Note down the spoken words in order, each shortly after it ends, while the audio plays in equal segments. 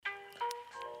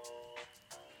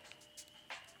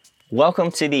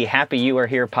Welcome to the Happy You Are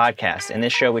Here podcast. In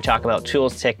this show, we talk about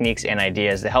tools, techniques, and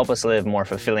ideas that help us live more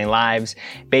fulfilling lives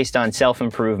based on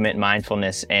self-improvement,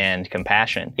 mindfulness, and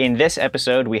compassion. In this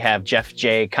episode, we have Jeff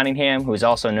J. Cunningham, who is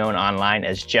also known online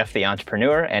as Jeff the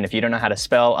Entrepreneur. And if you don't know how to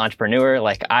spell entrepreneur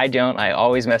like I don't, I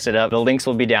always mess it up. The links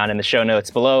will be down in the show notes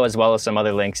below, as well as some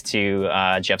other links to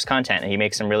Jeff's content. He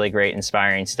makes some really great,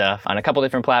 inspiring stuff on a couple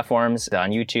different platforms.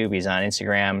 On YouTube, he's on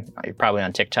Instagram, you're probably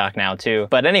on TikTok now too.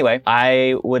 But anyway,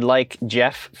 I would like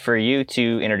Jeff for you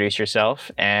to introduce yourself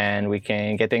and we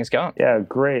can get things going. Yeah,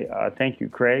 great. Thank you,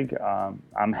 Craig.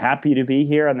 I'm happy to be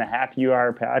here on the Happy You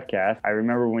Are podcast. I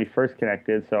remember when we first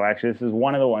connected, so actually this is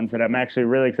one of the ones that I'm actually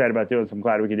really excited about doing, so I'm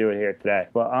glad we could do it here today.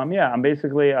 But yeah, I'm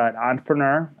basically an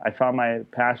entrepreneur. I found my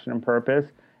passion and purpose,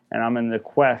 and I'm in the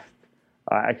quest.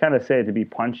 I kind of say it to be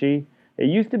punchy. It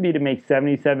used to be to make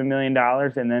 $77 million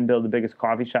and then build the biggest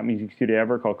coffee shop music studio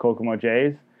ever called Kokomo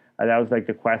J's. That was like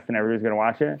the quest, and everybody's going to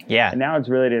watch it. Yeah. And now it's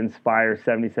really to inspire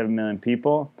 77 million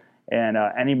people, and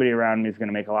anybody around me is going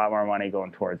to make a lot more money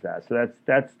going towards that. So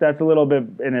that's a little bit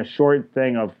in a short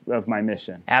thing of my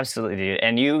mission. Absolutely, dude.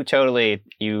 And you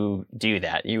do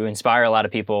that. You inspire a lot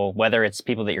of people, whether it's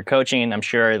people that you're coaching. I'm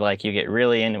sure like you get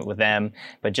really in with them,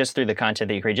 but just through the content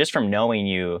that you create, just from knowing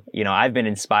you, I've been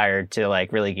inspired to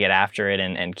like really get after it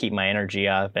and keep my energy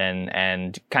up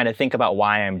and kind of think about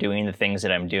why I'm doing the things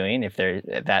that I'm doing.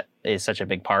 That is such a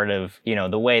big part of,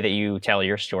 the way that you tell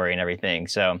your story and everything.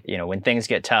 So, when things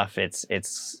get tough,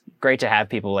 it's great to have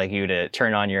people like you to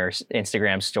turn on your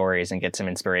Instagram stories and get some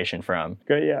inspiration from.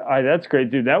 Great. Yeah, that's great,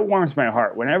 dude. That warms my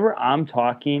heart. Whenever I'm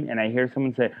talking and I hear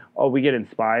someone say, oh, we get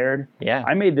inspired. Yeah.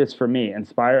 I made this for me.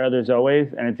 Inspire others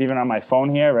always. And it's even on my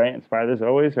phone here, right? Inspire others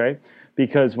always, right?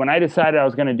 Because when I decided I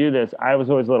was going to do this, I was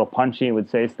always a little punchy and would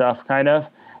say stuff kind of.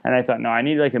 And I thought, no, I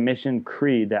need like a mission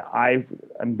creed that I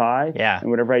am by. Yeah. And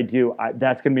whatever I do,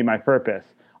 that's going to be my purpose.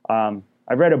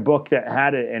 I read a book that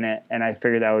had it in it, and I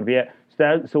figured that would be it.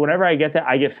 So whenever I get that,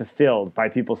 I get fulfilled by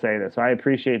people saying that. So I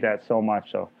appreciate that so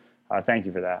much. So thank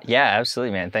you for that. Yeah,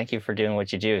 absolutely, man. Thank you for doing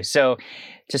what you do. So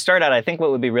to start out, I think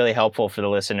what would be really helpful for the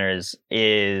listeners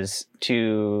is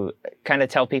to kind of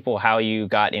tell people how you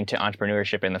got into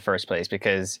entrepreneurship in the first place,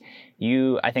 because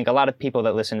I think a lot of people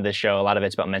that listen to this show, a lot of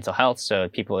it's about mental health. So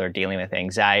people are dealing with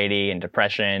anxiety and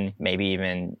depression, maybe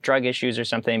even drug issues or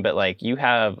something. But like you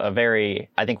have a very,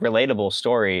 I think, relatable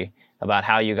story about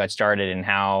how you got started and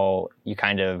how you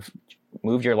kind of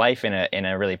moved your life in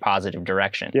a really positive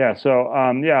direction. Yeah. So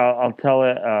I'll tell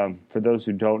it for those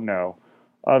who don't know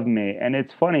of me. And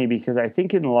it's funny because I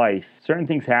think in life, certain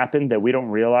things happen that we don't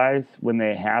realize when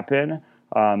they happen,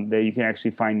 that you can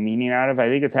actually find meaning out of. I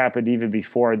think it's happened even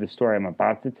before the story I'm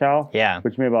about to tell. Yeah.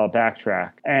 Which maybe I'll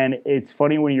backtrack. And it's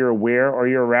funny when you're aware or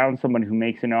you're around someone who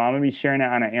makes it. Now, I'm going to be sharing it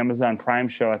on an Amazon Prime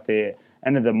show at the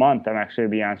end of the month. I'm actually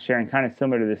going to be on sharing kind of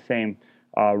similar to the same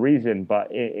reason, but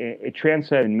it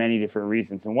translated in many different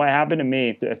reasons. And what happened to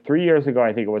me 3 years ago,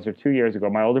 I think it was, or 2 years ago,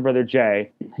 my older brother Jay,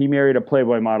 he married a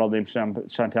Playboy model named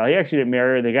Chantel. He actually didn't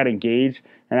marry her. They got engaged.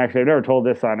 And actually, I've never told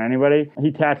this on anybody. He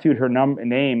tattooed her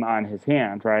name on his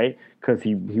hand, right? Because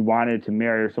he wanted to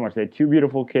marry her so much. They had two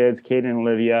beautiful kids, Kate and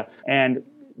Olivia. And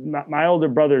my older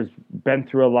brother's been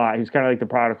through a lot. He's kind of like the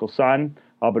prodigal son,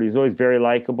 but he's always very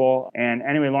likable. And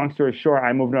anyway, long story short,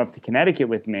 I moved up to Connecticut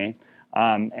with me.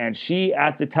 And she,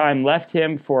 at the time, left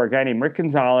him for a guy named Rick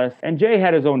Gonzalez. And Jay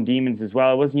had his own demons as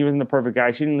well. He wasn't the perfect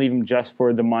guy. She didn't leave him just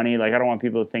for the money. Like, I don't want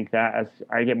people to think that as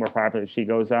I get more popular as she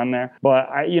goes on there. But,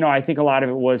 I think a lot of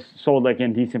it was sold like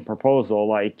indecent proposal.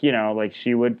 Like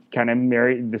she would kind of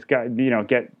marry this guy,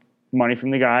 get money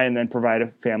from the guy and then provide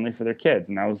a family for their kids.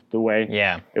 And that was the way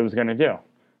it was going to do.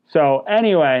 So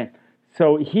anyway,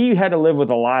 so he had to live with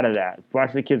a lot of that.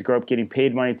 Watch the kids grow up getting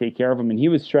paid money to take care of them, and he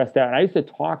was stressed out. And I used to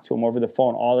talk to him over the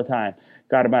phone all the time.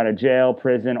 Got him out of jail,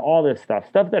 prison, all this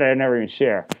stuff that I never even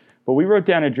share. But we wrote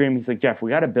down a dream. He's like, Jeff, we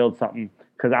got to build something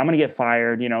because I'm going to get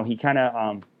fired. He kind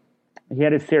of he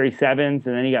had his Series 7s, and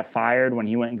then he got fired when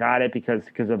he went and got it because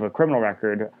of a criminal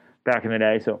record back in the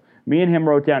day. So me and him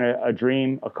wrote down a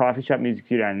dream, a coffee shop music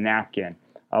studio on a napkin.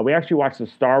 We actually watched the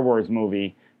Star Wars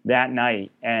movie that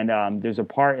night, and there's a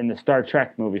part in the Star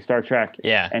Trek movie,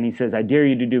 and he says, I dare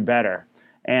you to do better.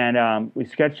 And we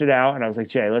sketched it out, and I was like,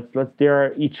 Jay, let's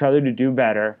dare each other to do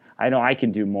better. I know I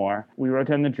can do more. We wrote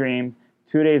down the dream.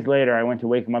 2 days later, I went to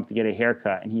wake him up to get a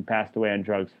haircut, and he passed away on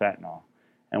drugs, fentanyl.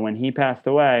 And when he passed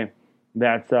away,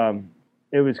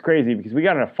 it was crazy because we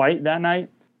got in a fight that night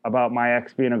about my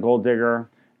ex being a gold digger,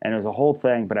 and it was a whole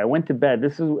thing. But I went to bed.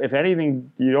 This is, if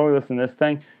anything, you don't listen to this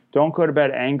thing, don't go to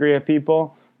bed angry at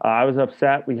people. I was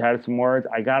upset. We had some words.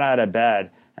 I got out of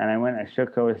bed, and I went and I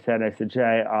shook his head. I said,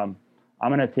 Jay, I'm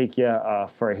going to take you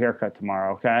for a haircut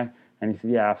tomorrow, okay? And he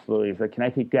said, yeah, absolutely. He's like, can I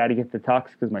take Dad to get the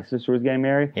tux because my sister was getting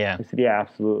married? Yeah. I said, yeah,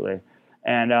 absolutely.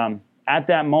 And at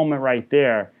that moment right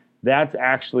there, that's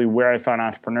actually where I found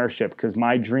entrepreneurship, because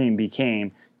my dream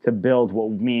became to build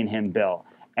what me and him built.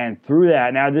 And through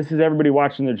that, now this is everybody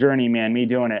watching the journey, man, me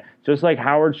doing it. Just like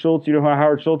Howard Schultz, you know who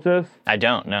Howard Schultz is? I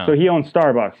don't know. So he owns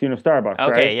Starbucks. You know Starbucks,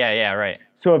 right? Okay, yeah, right.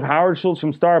 So if Howard Schultz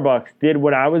from Starbucks did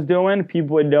what I was doing,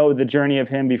 people would know the journey of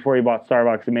him before he bought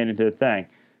Starbucks and made it into a thing.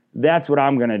 That's what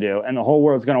I'm going to do, and the whole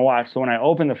world's going to watch. So when I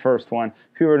open the first one,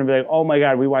 people are going to be like, oh my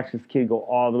God, we watched this kid go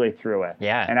all the way through it.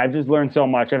 Yeah. And I've just learned so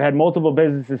much. I've had multiple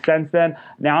businesses since then.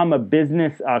 Now I'm a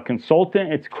business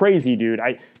consultant. It's crazy, dude.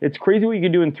 It's crazy what you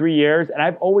can do in 3 years, and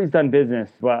I've always done business.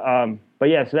 But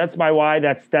yeah, so that's my why.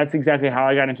 That's exactly how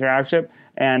I got into entrepreneurship.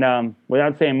 And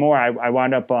without saying more, I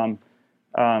wound up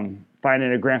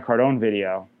finding a Grant Cardone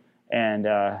video. And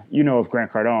you know of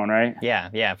Grant Cardone, right?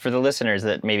 Yeah. For the listeners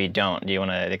that maybe don't, do you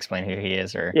want to explain who he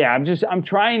is? Or Yeah, I'm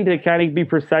trying to kind of be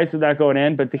precise without going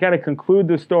in, but to kind of conclude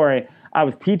the story, I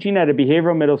was teaching at a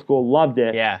behavioral middle school, loved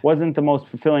it. Yeah. Wasn't the most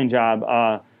fulfilling job.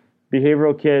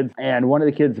 Behavioral kids, and one of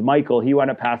the kids, Michael, he wound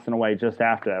up passing away just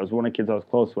after that. It was one of the kids I was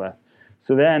close with.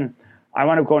 So then I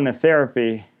wound up going to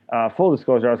therapy. Full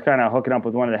disclosure, I was kind of hooking up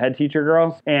with one of the head teacher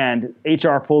girls, and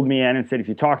HR pulled me in and said, if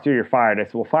you talk to her, you're fired. I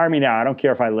said, well, fire me now. I don't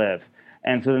care if I live.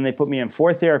 And so then they put me in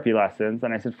 4 therapy lessons,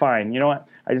 and I said, fine, you know what?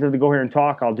 I just have to go here and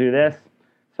talk. I'll do this.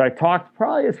 So I talked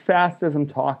probably as fast as I'm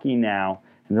talking now,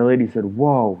 and the lady said,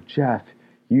 whoa, Jeff,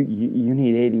 you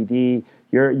need ADD.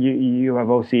 You have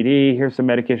OCD. Here's some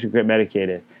medication to get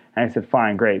medicated. And I said,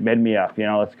 fine, great, med me up.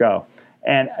 Let's go.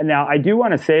 And now I do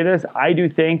want to say this. I do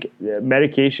think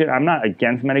medication, I'm not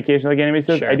against medication like anybody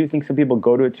says. Sure. I do think some people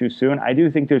go to it too soon. I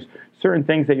do think there's certain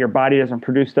things that your body doesn't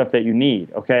produce stuff that you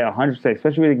need, okay, 100%,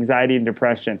 especially with anxiety and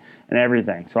depression and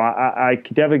everything. So I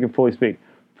definitely can fully speak.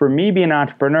 For me being an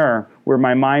entrepreneur, where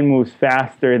my mind moves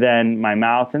faster than my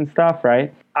mouth and stuff,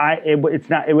 right, it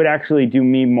would actually do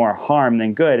me more harm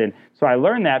than good. And so I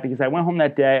learned that because I went home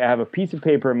that day. I have a piece of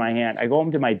paper in my hand. I go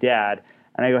home to my dad,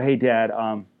 and I go, hey, Dad,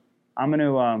 I'm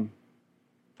gonna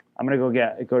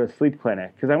go to sleep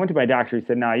clinic, because I went to my doctor. He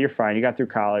said, no, you're fine. You got through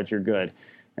college. You're good.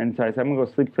 And so I said, I'm gonna go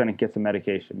to sleep clinic, get some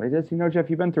medication. But he says, Jeff,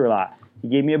 you've been through a lot. He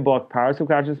gave me a book, Power of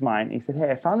Subconscious Mind. And he said,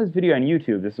 hey, I found this video on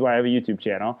YouTube. This is why I have a YouTube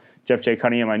channel, Jeff J.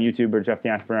 Cunningham on YouTube, or Jeff the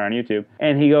Entrepreneur on YouTube.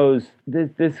 And he goes,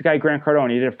 this guy, Grant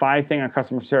Cardone, he did a 5 thing on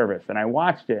customer service. And I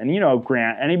watched it. And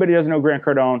Grant, anybody doesn't know Grant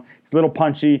Cardone, he's a little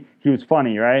punchy. He was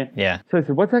funny, right? Yeah. So I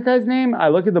said, what's that guy's name? I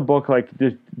look at the book like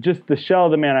just the shell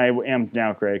of the man I am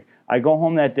now, Craig. I go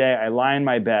home that day, I lie in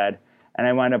my bed, and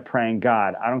I wind up praying,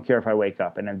 God, I don't care if I wake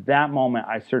up. And at that moment,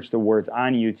 I searched the words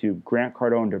on YouTube, Grant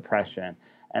Cardone depression.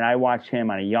 And I watched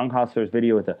him on a Young Hustlers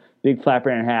video with a big flat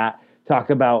brim hat talk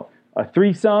about a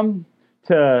threesome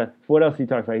to, what else he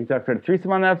talked about? He talked about a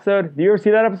threesome on that episode. Do you ever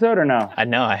see that episode or no? I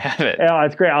know, I have it. Oh,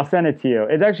 it's great. I'll send it to you.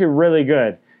 It's actually really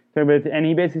good. And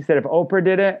he basically said, if Oprah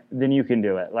did it, then you can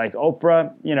do it. Like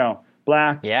Oprah,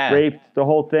 black, raped, the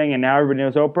whole thing, and now everybody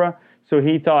knows Oprah. So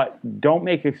he thought, don't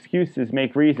make excuses,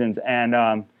 make reasons.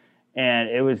 And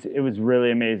it was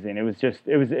really amazing. It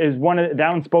was one of that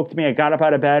one spoke to me. I got up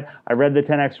out of bed. I read the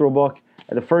 10X Rule book.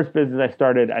 The first business I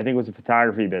started, I think, was a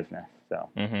photography business. So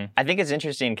I think it's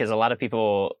interesting because a lot of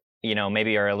people,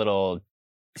 maybe are a little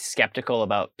skeptical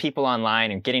about people online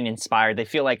and getting inspired. They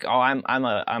feel like, oh, I'm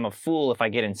a fool if I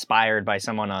get inspired by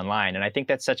someone online. And I think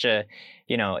that's such a,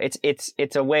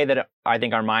 it's a way that I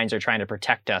think our minds are trying to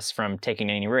protect us from taking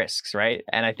any risks, right?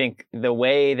 And I think the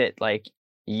way that like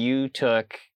you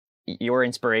took your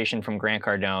inspiration from Grant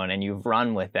Cardone and you've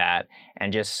run with that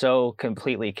and just so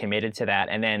completely committed to that,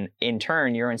 and then in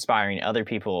turn you're inspiring other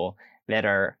people that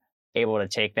are able to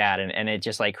take that, and it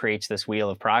just like creates this wheel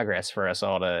of progress for us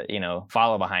all to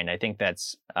follow behind. I think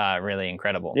that's really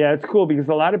incredible. Yeah, it's cool because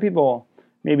a lot of people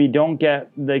maybe don't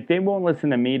get, like, they won't listen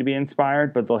to me to be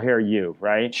inspired, but they'll hear you,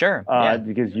 right? Sure.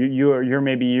 Because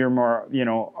you're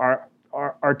more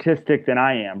artistic than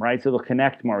I am, right? So they'll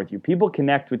connect more with you. People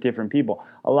connect with different people.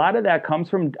 A lot of that comes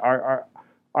from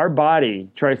our body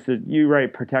tries to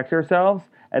protect ourselves.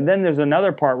 And then there's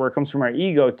another part where it comes from our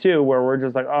ego too, where we're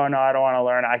just like, oh no, I don't want to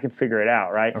learn. I can figure it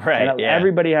out, right? Right. And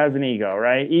everybody has an ego,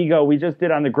 right? Ego. We just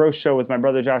did on the Growth Show with my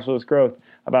brother Josh Lewis Growth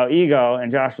about ego,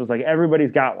 and Josh was like,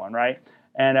 everybody's got one, right?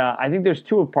 And I think there's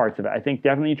 2 parts of it. I think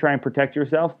definitely try and protect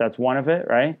yourself. That's one of it,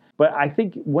 right? But I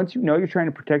think once you know you're trying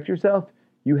to protect yourself,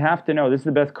 you have to know, this is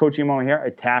the best coaching moment here,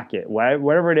 attack it.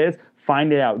 Whatever it is,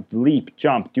 find it out, leap,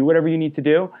 jump, do whatever you need to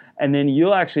do, and then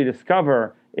you'll actually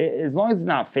discover, as long as it's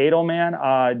not fatal, man,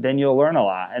 then you'll learn a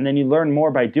lot. And then you learn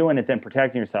more by doing it than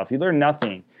protecting yourself. You learn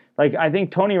nothing. Like, I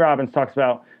think Tony Robbins talks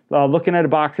about looking at a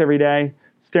box every day,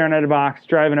 staring at a box,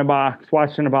 driving a box,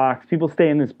 watching a box. People stay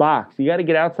in this box. You got to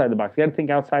get outside the box. You got to think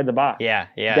outside the box. Yeah,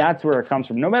 yeah. That's where it comes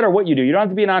from. No matter what you do, you don't have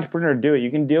to be an entrepreneur to do it.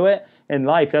 You can do it in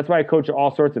life. That's why I coach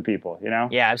all sorts of people, you know?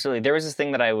 Yeah, absolutely. There was this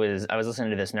thing that I was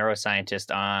listening to this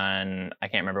neuroscientist on, I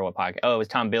can't remember what podcast. Oh, it was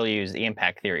Tom Bilyeu's The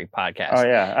Impact Theory podcast. Oh,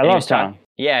 yeah. I love Tom.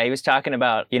 Yeah, he was talking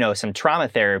about, some trauma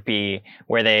therapy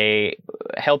where they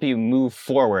help you move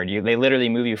forward. They literally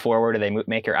move you forward, or they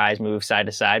make your eyes move side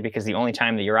to side, because the only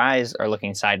time that your eyes are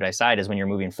looking side by side is when you're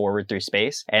moving forward through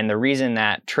space. And the reason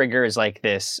that triggers like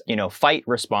this, fight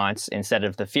response instead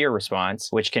of the fear response,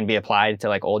 which can be applied to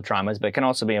like old traumas, but can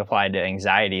also be applied to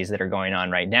anxieties that are going on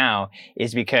right now,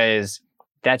 is because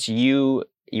that's your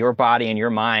body and your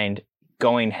mind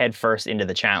going headfirst into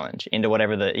the challenge, into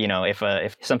whatever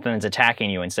if something is attacking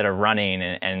you, instead of running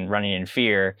and running in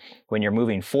fear, when you're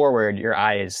moving forward, your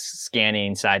eye is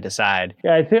scanning side to side.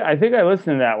 Yeah, I think I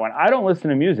listened to that one. I don't listen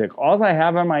to music. All I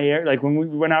have on my ear, like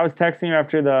when I was texting you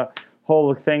after the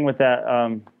whole thing with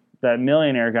that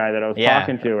millionaire guy that I was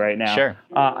talking to right now. Sure.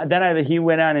 Then he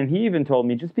went on and he even told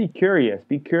me, just be curious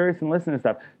and listen to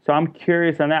stuff. So I'm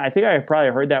curious on that. I think I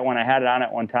probably heard that when I had it on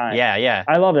at one time. Yeah, yeah.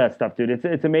 I love that stuff, dude.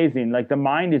 It's amazing. Like, the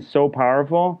mind is so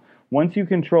powerful. Once you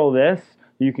control this,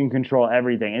 you can control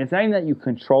everything. And it's not even that you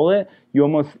control it.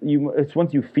 It's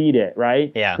once you feed it,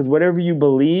 right? Yeah. Because whatever you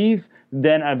believe,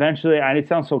 then eventually, and it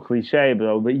sounds so cliche,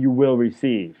 but you will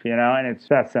receive, and it's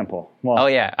that simple. Well, oh,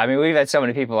 yeah. I mean, we've had so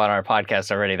many people on our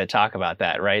podcast already that talk about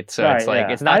that, right? So right, it's like,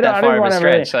 yeah. It's not that far of a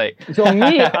stretch. Really, so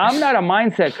me, I'm not a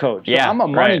mindset coach. Yeah, I'm a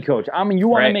money right. coach. You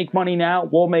want to make money now,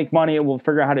 we'll make money and we'll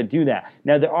figure out how to do that.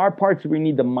 Now, there are parts where we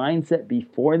need the mindset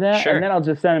before that, sure. And then I'll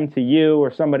just send them to you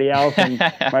or somebody else and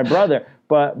my brother.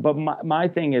 But my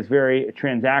thing is very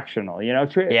transactional,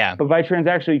 Yeah. But by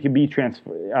transactional, you can be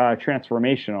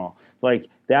transformational. Like,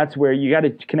 that's where you got to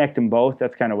connect them both.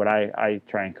 That's kind of what I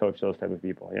try and coach those type of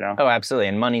people, Oh, absolutely.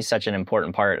 And money's such an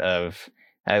important part of,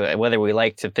 whether we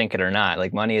like to think it or not,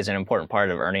 like, money is an important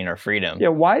part of earning our freedom. Yeah,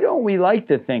 why don't we like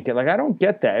to think it? Like, I don't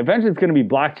get that. Eventually, it's going to be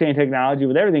blockchain technology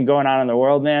with everything going on in the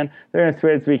world, man. They're going to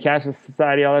switch to be cashless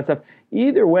society, all that stuff.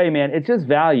 Either way, man, it's just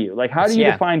value. Like, how do you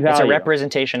define value? It's a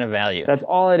representation of value. That's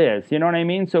all it is. You know what I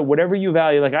mean? So whatever you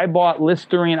value, like, I bought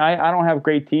Listerine. I don't have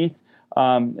great teeth.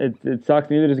 It sucks.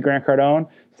 Neither does Grant Cardone.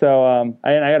 So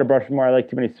I got to brush more. I like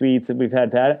too many sweets that we've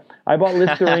had it. I bought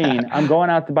Listerine. I'm going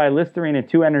out to buy Listerine and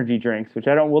 2 energy drinks, which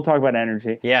we'll talk about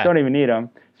energy. Yeah. Don't even need them.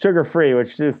 Sugar-free,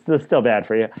 which is still bad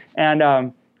for you.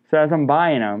 And so as I'm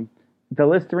buying them, the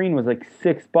Listerine was like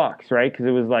 $6, right? Because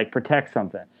it was like protect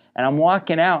something. And I'm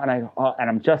walking out and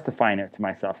I'm justifying it to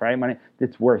myself, right?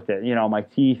 It's worth it. My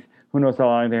teeth, who knows how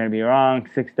long they're going to be wrong.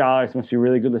 $6 must be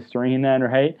really good Listerine then,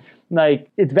 right?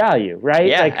 Like, it's value, right?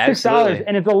 Yeah, like $6, absolutely.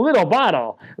 and it's a little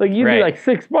bottle. Like, you'd be like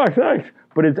 $6, thanks.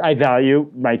 But I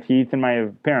value my teeth and my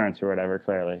parents or whatever,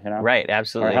 clearly, Right,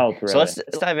 absolutely. Or health, really. So let's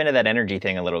dive into that energy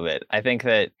thing a little bit. I think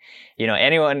that,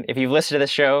 anyone, if you've listened to this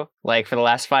show, like, for the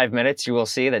last 5 minutes, you will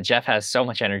see that Jeff has so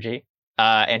much energy,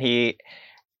 and he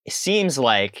seems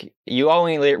like you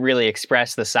only really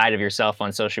express the side of yourself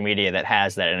on social media that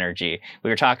has that energy. We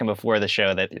were talking before the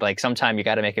show that, like, sometime you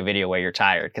got to make a video where you're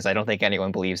tired, because I don't think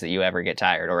anyone believes that you ever get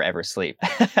tired or ever sleep.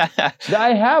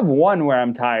 I have one where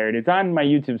I'm tired. It's on my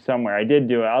YouTube somewhere. I did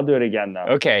do it. I'll do it again,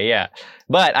 though. Okay, yeah.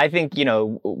 But I think,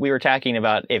 we were talking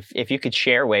about if you could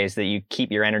share ways that you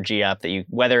keep your energy up,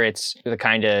 whether it's the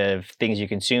kind of things you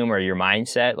consume or your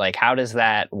mindset, like, how does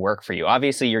that work for you?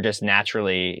 Obviously, you're just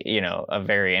naturally, a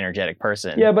very energetic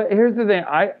person. Yeah, but here's the thing.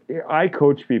 I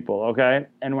coach people, okay?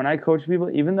 And when I coach people,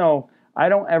 even though I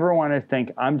don't ever want to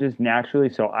think I'm just naturally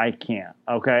so I can't,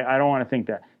 okay? I don't want to think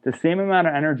that. The same amount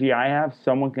of energy I have,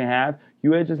 someone can have.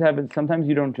 You just have it. Sometimes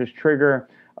you don't just trigger.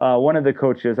 One of the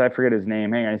coaches, I forget his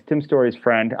name. Hang on, it's Tim Story's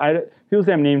friend. People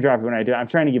say I'm name dropping when I do. I'm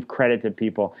trying to give credit to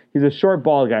people. He's a short,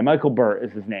 bald guy. Michael Burt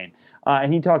is his name.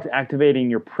 And he talks activating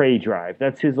your prey drive.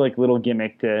 That's his little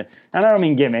gimmick and I don't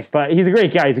mean gimmick, but he's a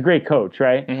great guy. He's a great coach,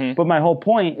 right? Mm-hmm. But my whole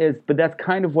point is, but that's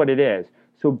kind of what it is.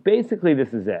 So basically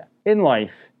this is it. In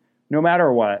life, no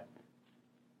matter what,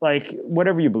 like,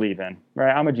 whatever you believe in,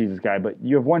 right? I'm a Jesus guy, but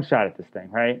you have one shot at this thing,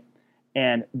 right?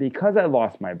 And because I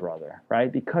lost my brother,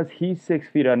 right? Because he's 6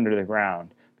 feet under the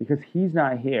ground, because he's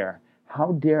not here,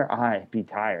 how dare I be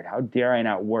tired? How dare I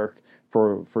not work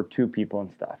for two people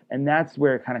and stuff. And that's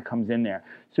where it kind of comes in there.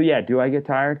 So yeah, do I get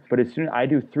tired? But as soon I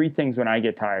do three things when I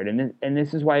get tired. And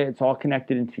this is why it's all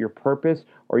connected into your purpose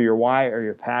or your why or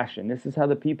your passion. This is how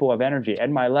the people have energy. Ed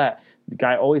Milet, the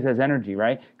guy always has energy,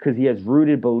 right? Because he has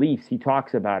rooted beliefs. He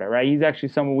talks about it, right? He's actually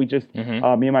someone we just, me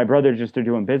and my brother just are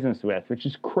doing business with, which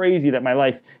is crazy that my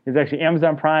life is actually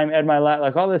Amazon Prime, Ed Milet,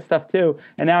 like all this stuff too.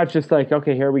 And now it's just like,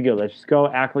 okay, here we go. Let's just go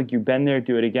act like you've been there,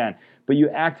 do it again. But you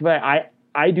activate,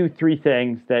 I do three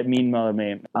things that mean more to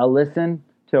me. I'll listen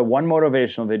to one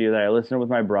motivational video that I listened to with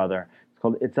my brother. It's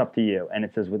called It's Up to You. And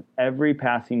it says, with every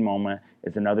passing moment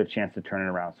is another chance to turn it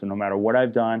around. So no matter what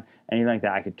I've done, anything like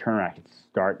that, I could turn around. I could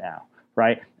start now,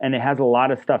 right? And it has a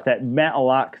lot of stuff that meant a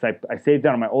lot because I saved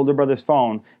that on my older brother's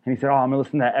phone. And he said, I'm going to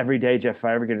listen to that every day, Jeff, if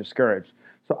I ever get discouraged.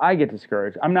 So I get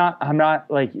discouraged. I'm not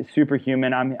like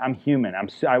superhuman. I'm human.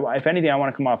 If anything, I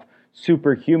want to come off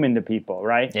superhuman to people,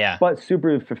 right? Yeah. But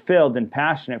super fulfilled and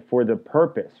passionate for the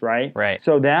purpose, right? Right.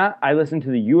 So that I listened to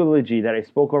the eulogy that I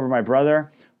spoke over my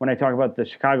brother when I talk about the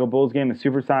Chicago Bulls game, the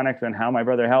Supersonics, and how my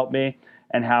brother helped me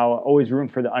and how always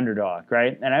rooting for the underdog,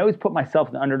 right? And I always put myself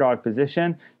in the underdog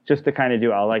position just to kind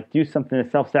of I'll like do something to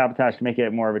self-sabotage to make it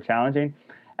more of a challenging.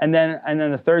 And then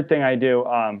the third thing I do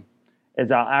is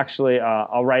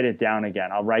I'll write it down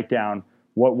again. I'll write down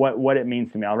what it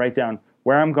means to me. I'll write down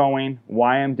where I'm going,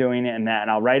 why I'm doing it, and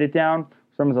I'll write it down.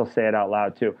 Sometimes I'll say it out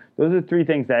loud too. Those are three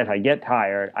things that if I get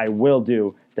tired, I will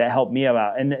do that help me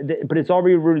out. But it's all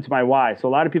rooted to my why. So a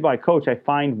lot of people I coach, I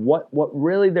find what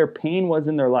really their pain was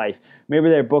in their life. Maybe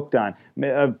they're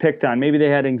picked on. Maybe they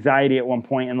had anxiety at one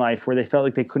point in life where they felt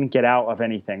like they couldn't get out of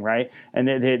anything, right? And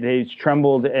they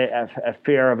trembled at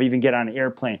fear of even getting on an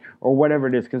airplane or whatever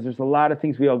it is, because there's a lot of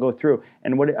things we all go through.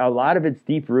 And a lot of it's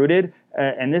deep rooted.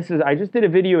 And I just did a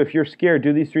video, if you're scared,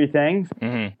 do these three things.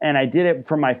 And I did it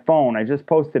from my phone. I just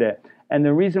posted it. And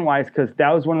the reason why is because that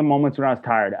was one of the moments when I was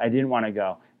tired. I didn't want to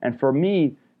go. And for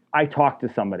me, I talked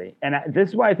to somebody. And this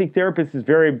is why I think therapist is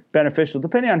very beneficial,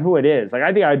 depending on who it is. Like,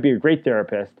 I think I'd be a great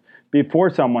therapist before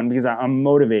someone because I'm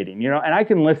motivating, and I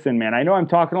can listen, man. I know I'm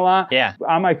talking a lot. Yeah.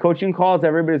 On my coaching calls,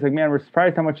 everybody's like, man, we're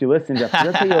surprised how much you listen, Jeff.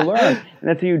 That's how you learn, and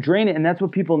that's how you drain it, and that's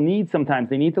what people need sometimes.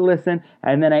 They need to listen,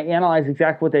 and then I analyze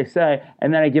exactly what they say,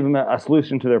 and then I give them a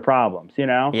solution to their problems,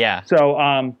 Yeah.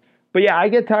 So, but yeah, I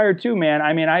get tired too, man.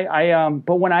 I mean,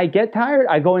 but when I get tired,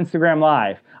 I go Instagram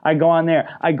Live. I go on there.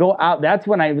 I go out. That's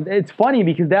when it's funny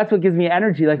because that's what gives me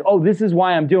energy. Like, oh, this is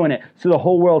why I'm doing it. So the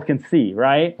whole world can see,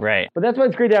 right? Right. But that's why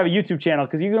it's great to have a YouTube channel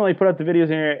because you can only put up the videos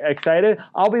when you're excited.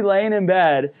 I'll be laying in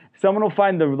bed. Someone will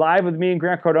find the live with me and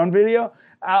Grant Cardone video.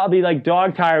 I'll be like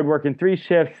dog tired, working 3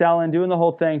 shifts, selling, doing the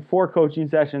whole thing, 4 coaching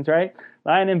sessions, right?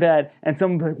 Lying in bed, and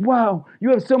someone will be like, wow, you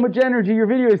have so much energy. Your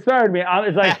video inspired me.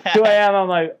 It's like 2 a.m. I'm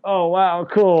like, oh, wow,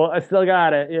 cool. I still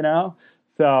got it,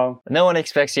 So no one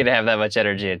expects you to have that much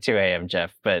energy at 2 a.m.,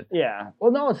 Jeff, but yeah.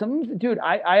 Well, no, sometimes, dude,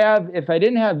 I have, if I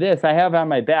didn't have this, I have on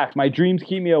my back. My dreams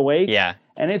keep me awake. Yeah.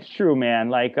 And it's true, man.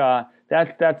 Like,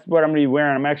 that's what I'm going to be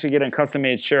wearing. I'm actually getting a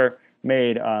custom-made shirt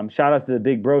made. Shout out to the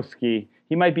Big Broski.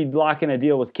 He might be locking a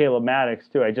deal with Caleb Maddox,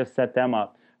 too. I just set them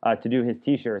up to do his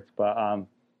T-shirts.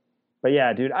 But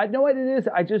yeah, dude, I know what it is.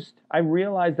 I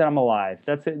realized that I'm alive.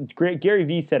 That's it. Great. Gary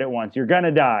Vee said it once. You're going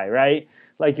to die, right?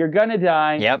 Like, you're going to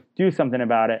die. Yep. Do something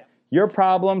about it. Your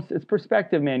problems, it's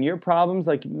perspective, man. Your problems,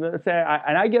 like, let's say,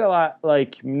 I get a lot,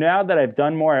 like, now that I've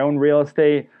done more, I own real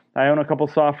estate. I own a couple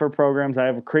software programs. I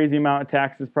have a crazy amount of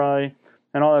taxes probably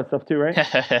and all that stuff too, right?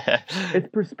 It's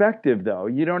perspective, though.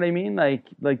 You know what I mean? Like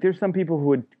there's some people who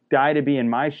would die to be in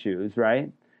my shoes, right?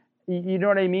 You know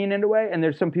what I mean, in a way? And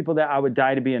there's some people that I would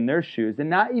die to be in their shoes. And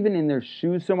not even in their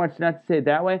shoes so much, not to say it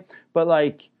that way, but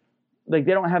like they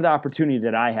don't have the opportunity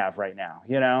that I have right now,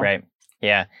 Right.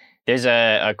 Yeah. There's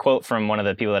a quote from one of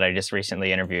the people that I just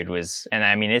recently interviewed and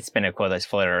I mean, it's been a quote that's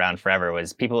floated around forever,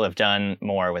 was people have done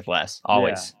more with less,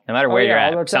 always. Yeah. No matter where you're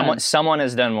at, someone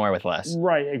has done more with less.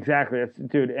 Right, exactly.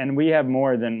 Dude, and we have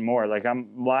more than more. Like, I'm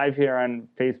live here on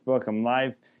Facebook. I'm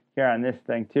live here on this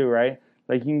thing too, right?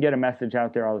 Like, you can get a message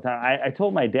out there all the time. I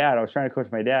told my dad, I was trying to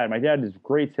coach my dad. My dad is a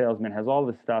great salesman, has all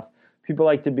this stuff. People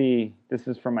like to be, this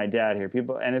is from my dad here,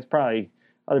 and it's probably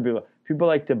other people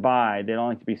like to buy, they don't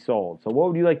like to be sold. So what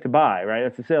would you like to buy, right?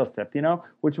 That's a sales tip,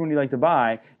 Which one do you like to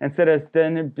buy? Instead of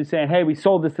then saying, hey, we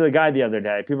sold this to the guy the other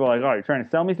day. People are like, oh, you're trying to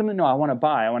sell me something? No, I want to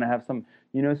buy. I want to have some,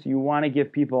 so you want to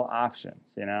give people options,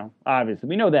 Obviously,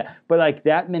 we know that. But like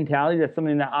that mentality, that's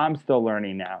something that I'm still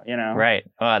learning now, Right.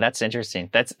 Oh, that's interesting.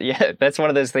 That's one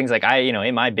of those things, like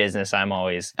in my business, I'm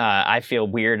always, I feel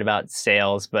weird about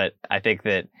sales, but I think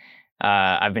that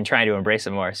I've been trying to embrace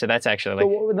it more. So that's actually like,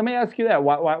 So let me ask you that.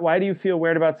 Why do you feel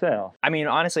weird about sales? I mean,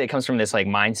 honestly, it comes from this like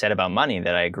mindset about money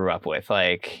that I grew up with.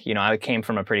 Like, you know, I came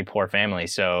from a pretty poor family.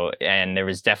 So, and there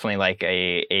was definitely like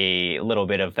a little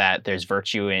bit of that. There's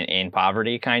virtue in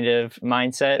poverty kind of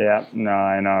mindset. Yeah, no,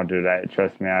 I know, dude.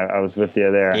 Trust me, I was with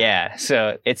you there. Yeah.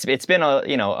 So it's been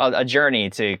a journey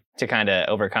to kind of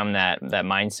overcome that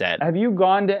mindset. Have you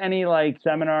gone to any like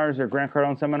seminars or Grant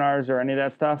Cardone seminars or any of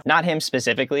that stuff? Not him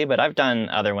specifically, but I've done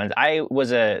other ones.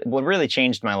 What really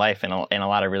changed my life in a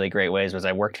lot of really great ways was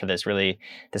I worked for this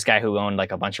guy who owned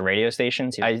like a bunch of radio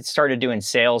stations. I started doing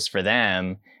sales for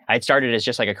them. I'd started as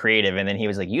just like a creative, and then he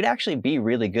was like, you'd actually be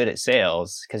really good at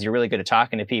sales because you're really good at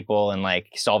talking to people and like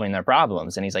solving their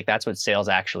problems. And he's like, that's what sales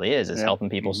actually is helping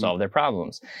people solve their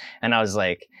problems. And I was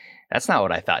like, that's not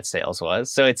what I thought sales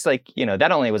was. So it's like, you know,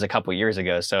 that only was a couple years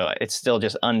ago. So it's still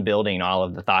just unbuilding all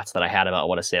of the thoughts that I had about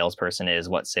what a salesperson is,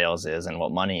 what sales is, and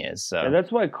what money is. So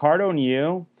that's why Cardone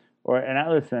you,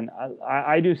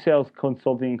 I do sales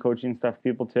consulting and coaching stuff for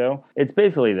people too. It's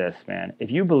basically this, man.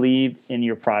 If you believe in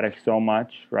your product so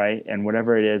much, right, and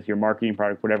whatever it is, your marketing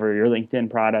product, whatever, your LinkedIn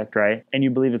product, right, and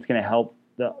you believe it's going to help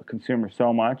the consumer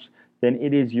so much, then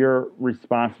it is your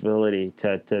responsibility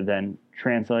to then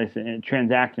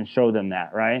transact and show them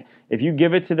that, right? If you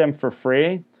give it to them for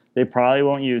free, they probably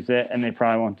won't use it and they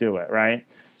probably won't do it, right?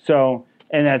 So,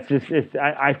 and that's just,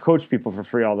 I coach people for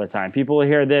free all the time. People will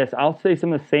hear this. I'll say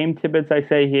some of the same tidbits I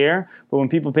say here, but when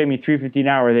people pay me $3.50 an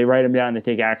hour, they write them down and they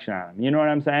take action on them. You know what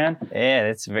I'm saying? Yeah,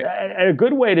 that's a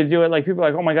good way to do it. Like people are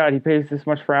like, oh my God, he pays this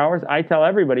much for hours. I tell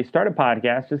everybody, start a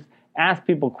podcast, just ask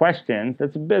people questions.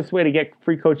 That's the best way to get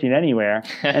free coaching anywhere.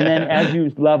 And then as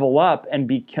you level up and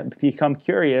become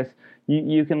curious,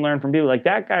 you can learn from people. Like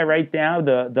that guy right now,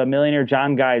 the millionaire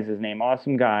John Guy is his name.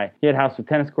 Awesome guy. He had a house with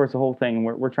tennis courts, the whole thing. And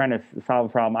we're trying to solve a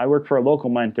problem. I work for a local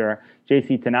mentor,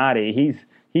 JC Tenati.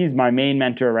 He's my main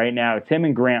mentor right now. Tim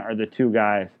and Grant are the two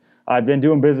guys. I've been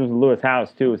doing business with Lewis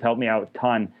House too. Has helped me out a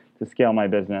ton to scale my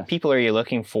business. People are you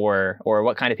looking for, or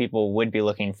what kind of people would be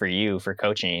looking for you for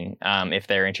coaching if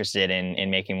they're interested in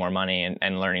making more money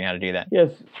and learning how to do that? Yes.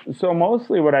 So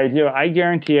mostly what I do, I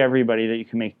guarantee everybody that you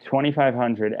can make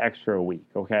 $2,500 extra a week.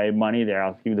 Okay, money there.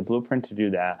 I'll give you the blueprint to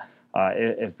do that.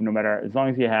 If no matter, as long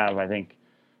as you have, I think,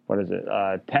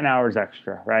 10 hours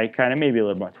extra, right? Kind of maybe a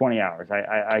little more, 20 hours.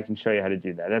 I can show you how to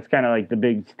do that. That's kind of like the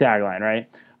big tagline, right?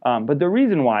 But the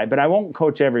reason why, but I won't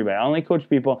coach everybody. I only coach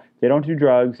people, they don't do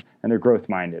drugs, and they're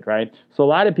growth-minded, right? So a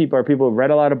lot of people are people who've read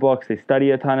a lot of books, they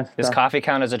study a ton of stuff. Does coffee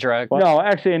count as a drug? Well, no,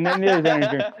 actually, neither is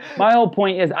energy drink. My whole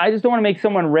point is I just don't want to make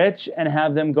someone rich and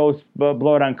have them go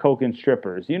blow it on coke and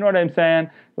strippers. You know what I'm saying?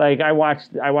 Like, I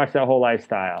watched that whole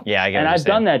lifestyle. Yeah, I get it. And I've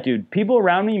done that, dude. People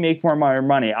around me make more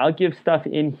money. I'll give stuff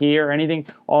in here or anything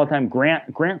all the time.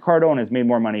 Grant Cardone has made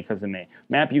more money because of me.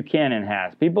 Matt Buchanan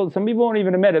has. Some people won't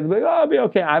even admit it. They're like, oh, I'll be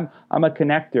okay. I'm a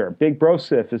connector. Big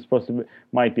Brosif is supposed to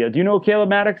might be. Do you know who Caleb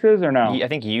Maddox is or no? I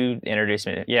think you introduced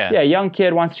me. Yeah. Yeah, young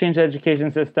kid wants to change the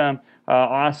education system.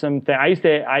 Awesome thing. I used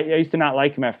to not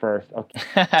like him at first.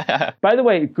 Okay. By the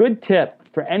way, good tip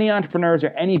for any entrepreneurs or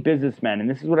any businessmen, and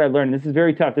this is what I learned. This is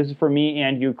very tough. This is for me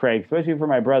and you, Craig, especially for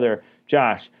my brother,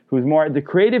 Josh, who's more the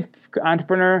creative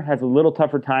entrepreneur, has a little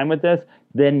tougher time with this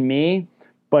than me,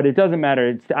 but it doesn't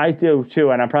matter. I do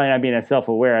too, and I'm probably not being as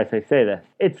self-aware as I say this.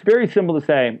 It's very simple to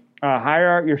say,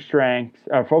 hire out your strengths,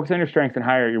 focus on your strengths and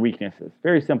hire out your weaknesses.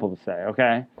 Very simple to say,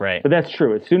 okay? Right. But that's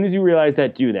true. As soon as you realize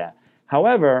that, do that.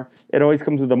 However, it always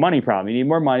comes with a money problem. You need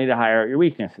more money to hire out your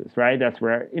weaknesses, right? That's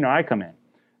where, I come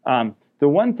in. The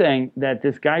one thing that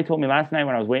this guy told me last night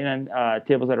when I was waiting on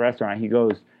tables at a restaurant, he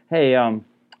goes, hey,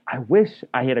 I wish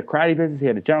I had a karate business. He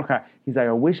had a general karate. He's like,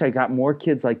 I wish I got more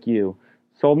kids like you,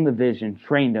 sold them the vision,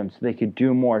 trained them so they could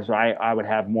do more so I would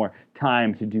have more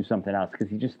time to do something else, because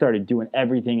he just started doing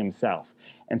everything himself.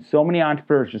 And so many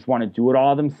entrepreneurs just want to do it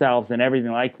all themselves and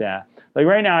everything like that. Like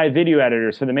right now, I have video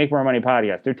editors for the Make More Money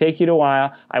podcast. They're taking it a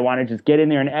while. I want to just get in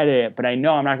there and edit it, but I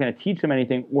know I'm not going to teach them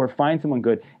anything or find someone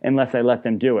good unless I let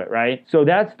them do it, right? So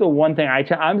that's the one thing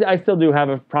I still do have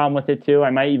a problem with it too. I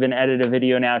might even edit a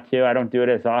video now too. I don't do it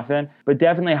as often, but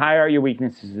definitely hire out your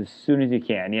weaknesses as soon as you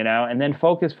can, and then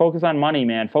focus on money,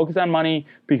 man. Focus on money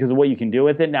because of what you can do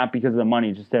with it, not because of the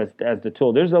money, just as the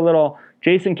tool. There's a little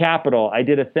Jason Capital. I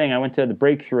did a thing. I went to the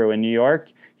Breakthrough in New York.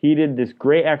 He did this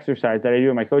great exercise that I do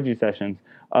in my coaching sessions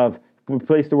of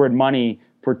replace the word money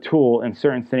for tool in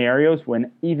certain scenarios,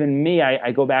 when even me,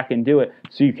 I go back and do it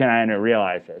so you can kind of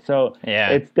realize it. So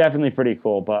yeah, it's definitely pretty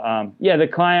cool. But the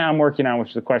client I'm working on, which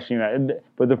is the question you had,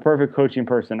 but the perfect coaching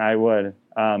person, I would.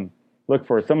 look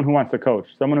for someone who wants to coach,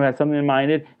 someone who has something in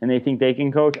mind and they think they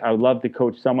can coach. I would love to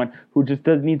coach someone who just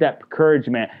doesn't need that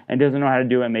encouragement and doesn't know how to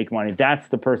do it and make money. That's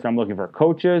the person I'm looking for.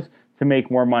 Coaches to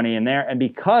make more money in there. And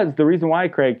because the reason why,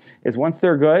 Craig, is once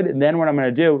they're good, then what I'm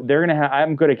going to do, they're going to have,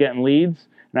 I'm good at getting leads,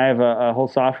 and I have a whole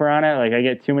software on it. Like I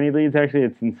get too many leads, actually.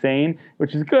 It's insane,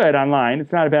 which is good online.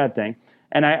 It's not a bad thing.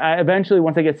 And I eventually,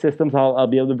 once I get systems, I'll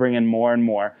be able to bring in more and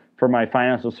more for my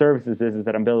financial services business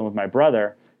that I'm building with my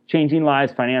brother, Changing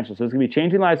Lives Financial. So it's going to be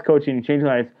Changing Lives Coaching and Changing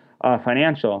Lives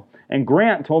Financial. And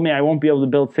Grant told me I won't be able to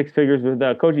build 6 figures with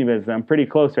the coaching business. I'm pretty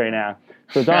close right now.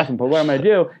 So it's awesome. But what I'm going to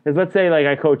do is, let's say like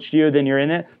I coached you, then you're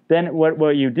in it. Then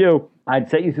what you do, I'd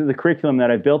set you through the curriculum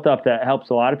that I've built up that helps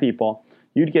a lot of people.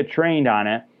 You'd get trained on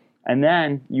it. And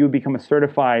then you would become a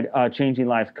certified Changing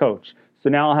Lives coach. So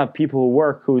now I'll have people who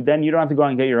work who then you don't have to go out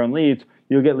and get your own leads.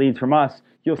 You'll get leads from us.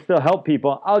 You'll still help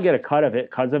people. I'll get a cut of it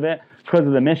because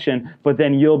of the mission, but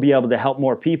then you'll be able to help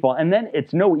more people. And then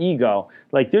it's no ego.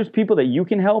 Like there's people that you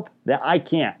can help that I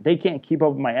can't. They can't keep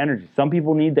up with my energy. Some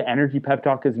people need the energy pep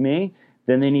talk as me.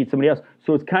 Then they need somebody else.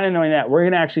 So it's kind of knowing that. We're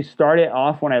going to actually start it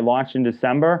off when I launch in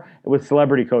December with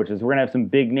celebrity coaches. We're going to have some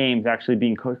big names actually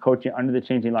being coaching under the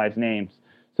Changing Lives names.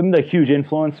 Some of the huge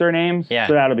influencer names. Yeah.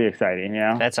 So that'll be exciting, you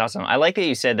know? That's awesome. I like that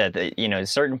you said that,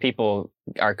 certain people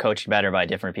are coached better by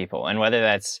different people. And whether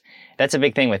that's a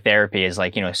big thing with therapy is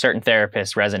like, certain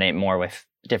therapists resonate more with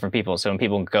different people. So when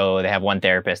people go, they have one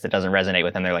therapist that doesn't resonate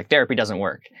with them. They're like, therapy doesn't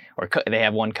work. Or they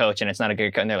have one coach and it's not a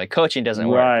good coach. And they're like, coaching doesn't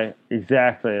work. Right.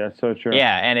 Exactly. That's so true.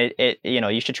 Yeah. And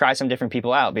you should try some different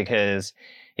people out because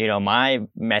my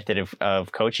method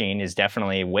of coaching is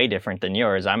definitely way different than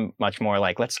yours. I'm much more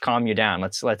like, let's calm you down.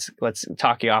 Let's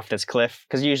talk you off this cliff.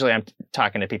 Because usually I'm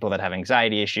talking to people that have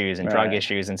anxiety issues and drug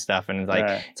issues and stuff. And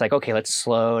it's like, okay, let's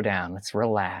slow down. Let's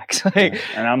relax. And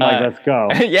I'm like, let's go.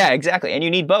 Yeah, exactly. And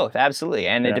you need both. Absolutely.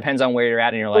 And it depends on where you're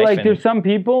at in your life. Like there's some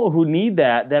people who need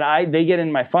that they get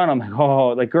in my funnel. I'm like, oh,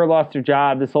 like girl lost her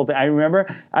job, this whole thing. I remember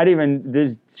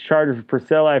this charge for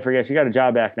Priscilla, I forget, she got a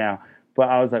job back now. But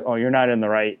I was like, oh, you're not in the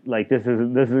right, like this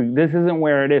isn't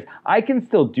where it is. I can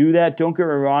still do that. Don't get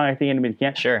me wrong. I think anybody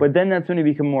can. Sure. But then that's when you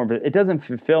become more, but it doesn't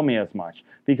fulfill me as much.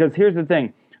 Because here's the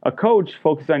thing. A coach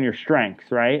focuses on your strengths,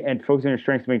 right? And focus on your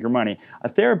strengths to make your money. A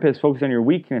therapist focuses on your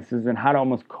weaknesses and how to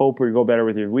almost cope or go better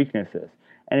with your weaknesses.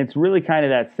 And it's really kind of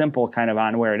that simple kind of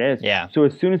on where it is. Yeah. So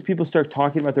as soon as people start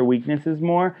talking about their weaknesses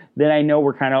more, then I know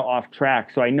we're kind of off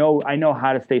track. So I know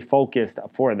how to stay focused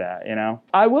for that,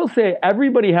 I will say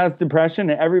everybody has depression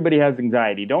and everybody has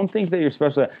anxiety. Don't think that you're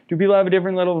special. Do people have a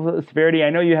different level of severity? I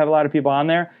know you have a lot of people on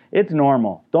there. It's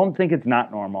normal. Don't think it's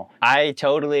not normal. I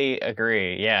totally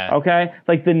agree. Yeah. Okay?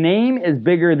 Like the name is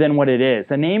bigger than what it is.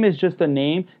 The name is just a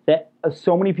name that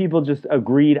so many people just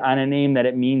agreed on a name that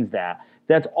it means that.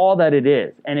 That's all that it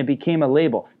is. And it became a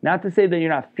label. Not to say that you're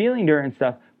not feeling dirt and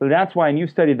stuff, but that's why, and you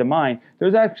studied the mind,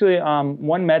 there's actually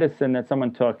one medicine that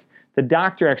someone took. The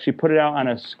doctor actually put it out on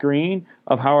a screen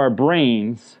of how our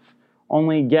brains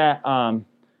only get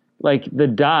like the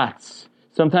dots.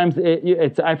 Sometimes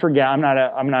it's I forget. I'm not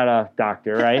a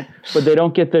doctor, right? But they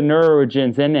don't get the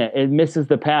neurogens in it. It misses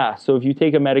the path. So if you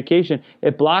take a medication,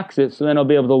 it blocks it. So then it'll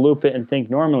be able to loop it and think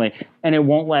normally, and it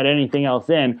won't let anything else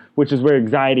in, which is where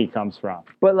anxiety comes from.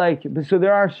 But so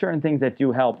there are certain things that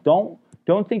do help. Don't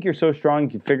think you're so strong you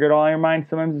can figure it all in your mind.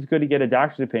 Sometimes it's good to get a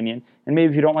doctor's opinion, and maybe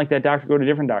if you don't like that doctor, go to a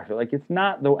different doctor. Like it's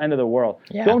not the end of the world.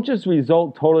 Yeah. Don't just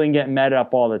result totally and get mad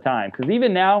up all the time, because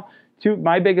even now.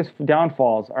 My biggest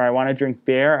downfalls are I want to drink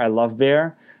beer. I love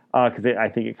beer because I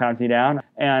think it calms me down.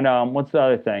 And what's the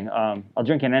other thing? I'll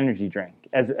drink an energy drink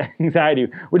as anxiety,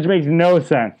 which makes no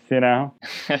sense,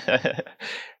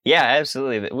 Yeah,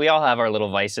 absolutely. We all have our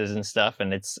little vices and stuff,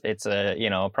 and it's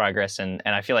a progress. And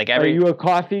I feel like Are you a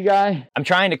coffee guy? I'm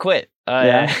trying to quit.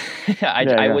 Yeah.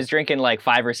 I was drinking like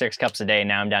 5 or 6 cups a day.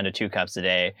 Now I'm down to 2 cups a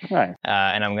day. Right.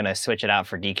 And I'm gonna switch it out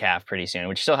for decaf pretty soon,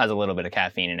 which still has a little bit of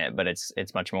caffeine in it, but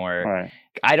it's much more. Right.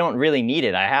 I don't really need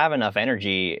it. I have enough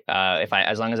energy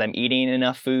as long as I'm eating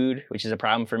enough food, which is a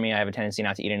problem for me. I have a tendency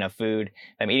not to eat enough food.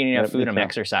 If I'm eating enough food, I'm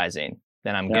exercising.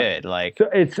 Then I'm good. Like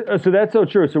so that's so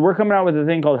true. So we're coming out with a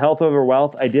thing called Health Over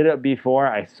Wealth. I did it before.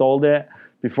 I sold it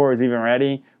before it was even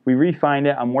ready. We refined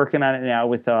it. I'm working on it now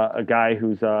with a guy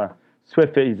who's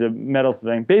SwiftFit. He's a metal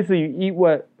thing. Basically, you eat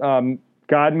what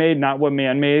God made, not what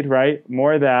man made, right?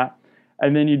 More of that.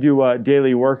 And then you do a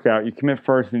daily workout. You commit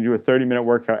first and you do a 30-minute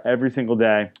workout every single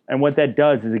day. And what that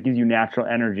does is it gives you natural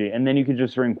energy. And then you can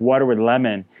just drink water with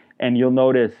lemon. And you'll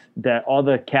notice that all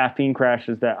the caffeine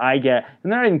crashes that I get,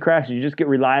 and they're not even crashes, you just get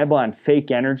reliable on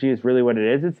fake energy is really what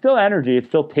it is. It's still energy. It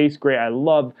still tastes great. I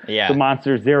love the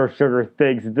Monster Zero Sugar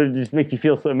things. They just make you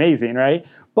feel so amazing, right?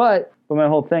 But my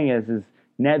whole thing is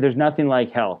There's nothing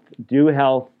like health. Do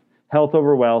health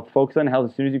over wealth. Focus on health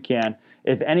as soon as you can.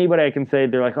 If anybody I can say,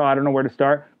 they're like, oh, I don't know where to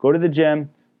start, go to the gym,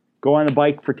 go on the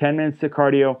bike for 10 minutes of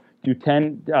cardio, do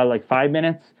 5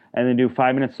 minutes, and then do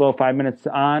 5 minutes slow, 5 minutes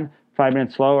on, 5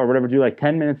 minutes slow, or whatever. Do like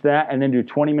 10 minutes of that, and then do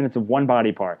 20 minutes of one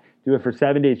body part. Do it for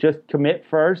 7 days. Just commit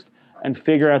first and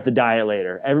figure out the diet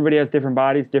later. Everybody has different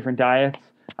bodies, different diets.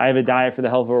 I have a diet for the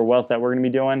health over wealth that we're going to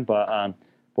be doing, but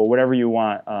whatever you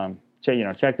want,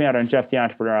 check me out on Jeff the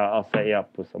Entrepreneur. I'll set you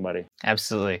up with somebody.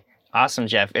 Absolutely. Awesome,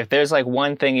 Jeff. If there's like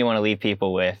one thing you want to leave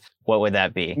people with, what would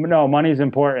that be? No, money's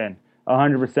important,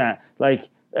 100%. Like,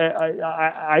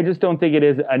 I just don't think it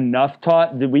is enough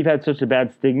taught. We've had such a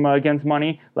bad stigma against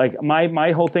money. Like,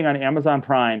 my whole thing on Amazon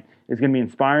Prime is going to be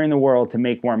inspiring the world to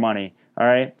make more money, all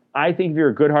right? I think if you're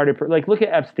a good-hearted person, like, look at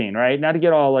Epstein, right? Not to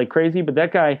get all, like, crazy, but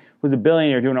that guy was a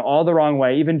billionaire doing it all the wrong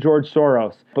way, even George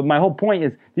Soros. But my whole point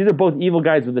is these are both evil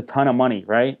guys with a ton of money,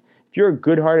 right? If you're a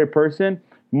good-hearted person,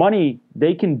 money,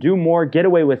 they can do more, get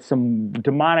away with some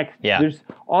demonic, There's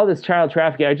all this child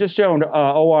trafficking. I just joined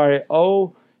OUR,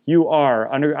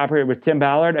 operated with Tim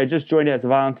Ballard. I just joined it as a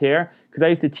volunteer because I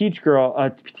used to teach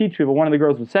people. One of the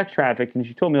girls was sex trafficked, and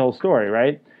she told me the whole story,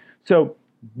 right? So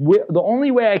the only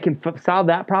way I can solve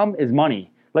that problem is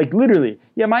money. Like, literally,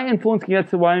 my influence can get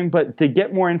to one, but to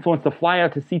get more influence, to fly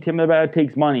out to see Tim Ballard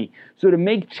takes money. So to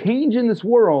make change in this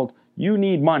world, you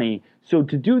need money. So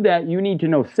to do that, you need to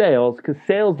know sales, because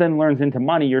sales then learns into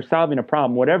money. You're solving a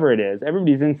problem, whatever it is.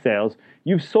 Everybody's in sales.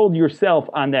 You've sold yourself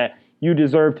on that. You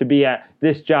deserve to be at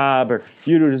this job, or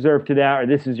you deserve to that, or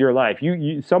this is your life.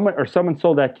 Someone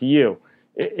sold that to you.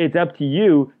 It's up to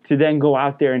you to then go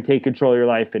out there and take control of your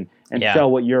life and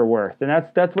sell what you're worth. And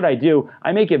that's what I do.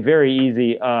 I make it very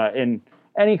easy in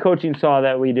any coaching saw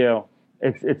that we do.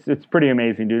 It's pretty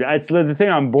amazing, dude. It's the thing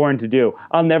I'm born to do.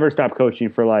 I'll never stop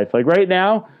coaching for life. Like right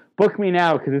now, book me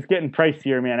now because it's getting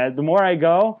pricier, man. The more I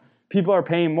go, people are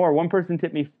paying more. One person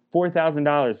tipped me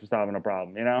 $4,000 for solving a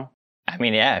problem, you know? I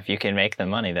mean, yeah, if you can make the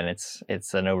money, then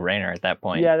it's a no-brainer at that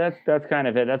point. Yeah, that's kind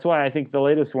of it. That's why I think the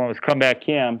latest one was Comeback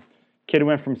Cam. Kid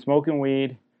went from smoking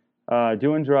weed,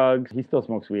 doing drugs. He still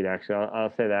smokes weed, actually.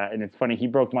 I'll say that. And it's funny, he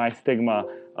broke my stigma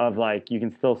of like, you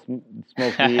can still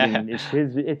smoke weed and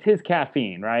it's his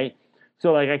caffeine, right?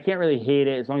 So like, I can't really hate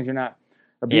it as long as you're not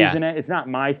abusing it. It's not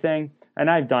my thing. And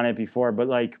I've done it before, but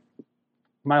like,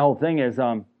 my whole thing is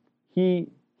he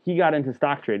got into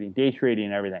stock trading, day trading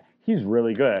and everything. He's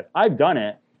really good. I've done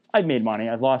it. I've made money.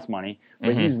 I've lost money,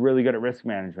 but he's really good at risk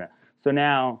management. So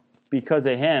now, because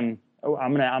of him,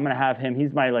 I'm gonna have him.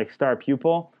 He's my like star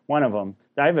pupil. One of them.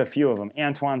 I have a few of them.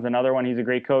 Antoine's another one. He's a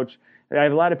great coach. I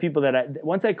have a lot of people that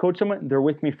once I coach someone, they're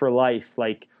with me for life.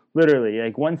 Like literally,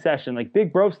 like one session. Like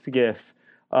Big Brostigiff,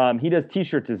 he does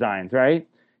T-shirt designs, right?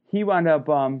 He wound up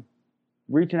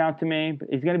reaching out to me.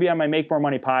 He's gonna be on my Make More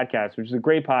Money podcast, which is a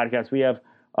great podcast. We have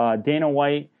Dana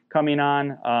White coming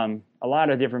on, a lot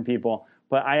of different people,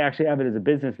 but I actually have it as a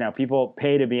business now. People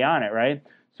pay to be on it, right?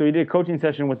 So he did a coaching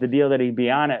session with the deal that he'd be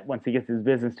on it once he gets his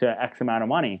business to X amount of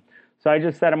money. So I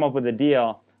just set him up with a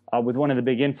deal with one of the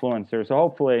big influencers. So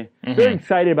hopefully, very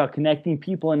excited about connecting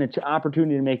people and the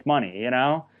opportunity to make money, you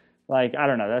know? Like, I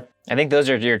don't know. I think those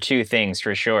are your two things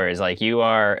for sure, is like you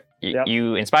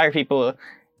inspire people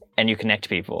and you connect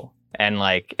people.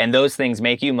 And those things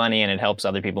make you money and it helps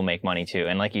other people make money too.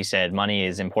 And like you said, money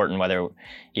is important whether,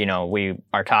 we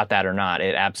are taught that or not.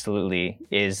 It absolutely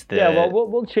is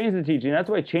we'll change the teaching. That's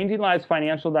why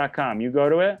changinglivesfinancial.com. You go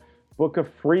to it, book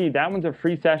that one's a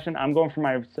free session. I'm going for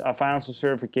my financial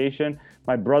certification.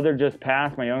 My brother just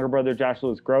passed, my younger brother, Josh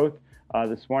Lewis Groth.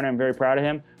 This morning, I'm very proud of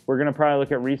him. We're going to probably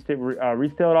look at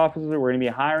retail officers. We're going to be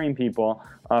hiring people,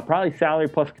 probably salary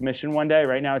plus commission one day.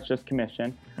 Right now, it's just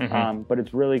commission, but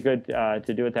it's really good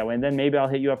to do it that way. And then maybe I'll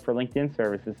hit you up for LinkedIn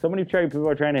services. So many people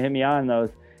are trying to hit me on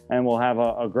those, and we'll have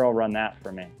a girl run that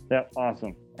for me. Yep,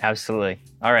 awesome. Absolutely.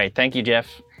 All right. Thank you,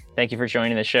 Jeff. Thank you for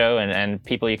joining the show, and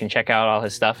people, you can check out all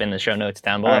his stuff in the show notes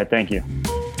down below. All right. Thank you.